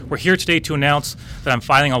We're here today to announce that I'm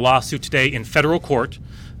filing a lawsuit today in federal court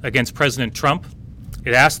against President Trump.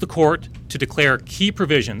 It asks the court to declare key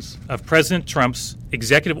provisions of President Trump's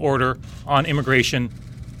executive order on immigration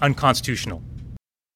unconstitutional.